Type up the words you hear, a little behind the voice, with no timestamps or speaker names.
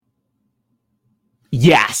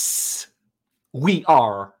Yes, we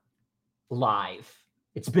are live.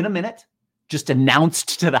 It's been a minute. Just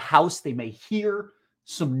announced to the house. They may hear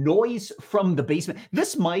some noise from the basement.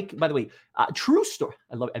 This mic, by the way, true story.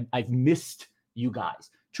 I love it. I've missed you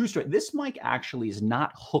guys. True story. This mic actually is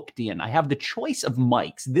not hooked in. I have the choice of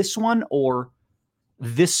mics, this one or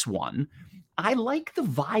this one. I like the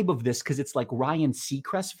vibe of this because it's like Ryan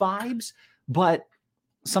Seacrest vibes, but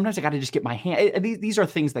sometimes I got to just get my hand. These are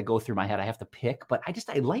things that go through my head. I have to pick, but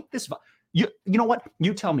I like this. You know what?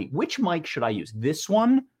 You tell me, which mic should I use? This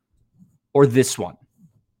one or this one?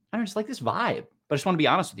 I just like this vibe, but I just want to be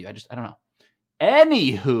honest with you. I don't know.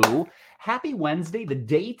 Anywho, happy Wednesday. The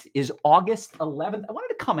date is August 11th. I wanted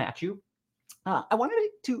to come at you. I wanted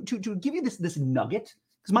to give you this nugget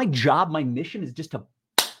because my job, my mission is just to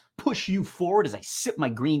push you forward as I sip my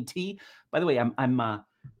green tea. By the way,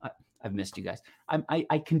 I've missed you guys.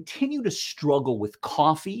 I continue to struggle with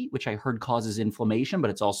coffee, which I heard causes inflammation, but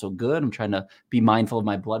it's also good. I'm trying to be mindful of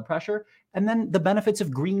my blood pressure. And then the benefits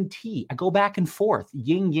of green tea. I go back and forth,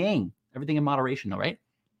 yin yang, everything in moderation though, right?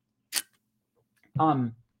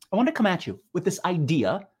 I want to come at you with this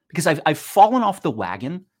idea because I've fallen off the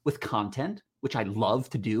wagon with content, which I love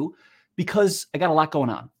to do because I got a lot going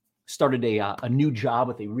on. Started a new job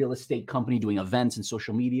with a real estate company doing events and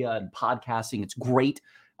social media and podcasting. It's great.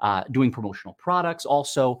 Doing promotional products,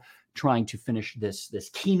 also trying to finish this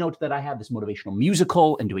keynote that I have, this motivational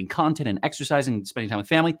musical, and doing content and exercising and spending time with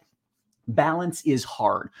family. Balance is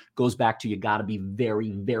hard. Goes back to you got to be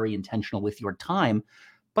very, very intentional with your time.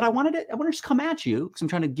 But I want to just come at you because I'm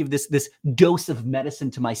trying to give this dose of medicine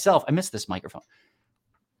to myself. I missed this microphone.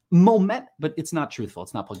 But it's not truthful.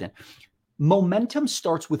 It's not plugged in. Momentum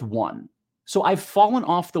starts with one. So I've fallen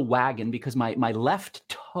off the wagon because my left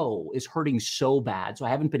toe is hurting so bad. So I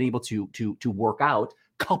haven't been able to work out,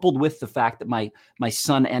 coupled with the fact that my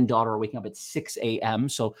son and daughter are waking up at 6 a.m.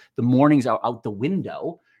 So the mornings are out the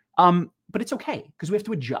window. But it's okay because we have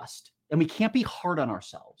to adjust and we can't be hard on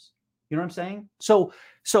ourselves. You know what I'm saying? So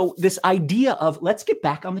this idea of let's get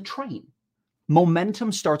back on the train.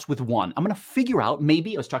 Momentum starts with one. I'm going to figure out,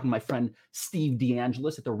 maybe I was talking to my friend Steve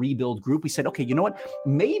DeAngelis at the Rebuild Group. We said, okay, you know what?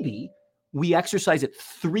 Maybe we exercise at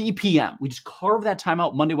 3 p.m. We just carve that time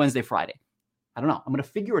out Monday, Wednesday, Friday. I don't know. I'm going to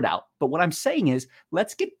figure it out. But what I'm saying is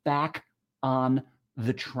let's get back on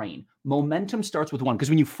the train. Momentum starts with one because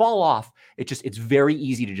when you fall off, it's very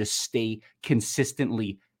easy to just stay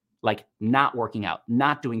consistently like not working out,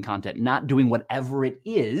 not doing content, not doing whatever it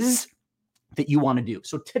is that you want to do.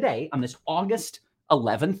 So today on this August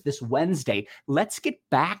 11th, this Wednesday, let's get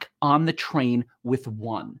back on the train with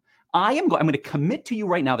one. I'm going to commit to you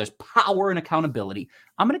right now. There's power and accountability.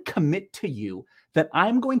 I'm going to commit to you that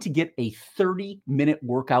I'm going to get a 30-minute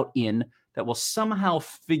workout in that will somehow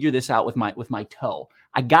figure this out with my toe.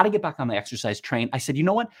 I got to get back on the exercise train. I said, you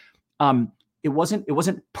know what? It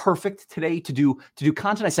wasn't perfect today to do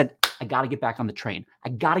content. I said, I got to get back on the train. I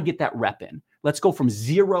got to get that rep in. Let's go from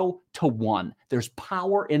 0 to 1. There's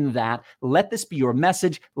power in that. Let this be your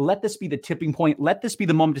message. Let this be the tipping point. Let this be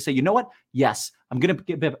the moment to say, you know what? Yes, I'm going to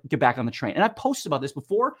get back on the train. And I've posted about this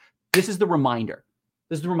before. This is the reminder.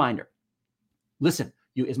 Listen,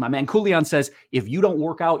 as my man Kulian says, if you don't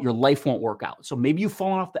work out, your life won't work out. So maybe you've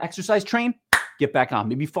fallen off the exercise train, get back on.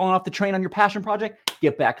 Maybe you've fallen off the train on your passion project,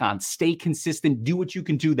 get back on. Stay consistent. Do what you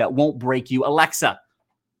can do that won't break you. Alexa,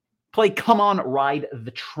 play Come On, Ride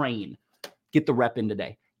the Train. Get the rep in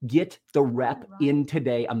today. Get the rep in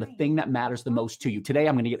today on the thing that matters the most to you. Today,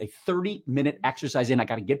 I'm going to get a 30-minute exercise in. I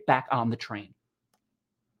got to get back on the train.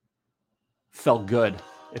 Felt good.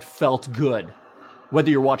 It felt good. Whether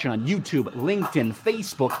you're watching on YouTube, LinkedIn,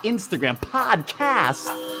 Facebook, Instagram, podcast.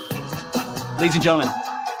 Ladies and gentlemen,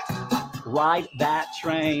 ride that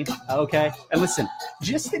train, okay? And listen,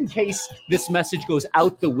 just in case this message goes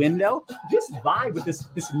out the window, just vibe with this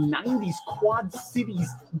 90s Quad Cities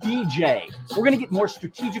DJ. We're going to get more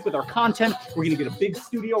strategic with our content. We're going to get a big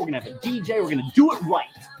studio. We're going to have a DJ. We're going to do it right.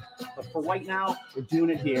 But for right now, we're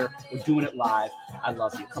doing it here. We're doing it live. I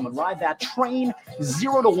love you. Come and ride that train,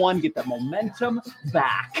 0 to 1. Get that momentum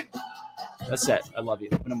back. That's it. I love you.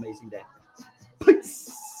 Have an amazing day.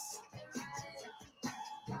 Peace.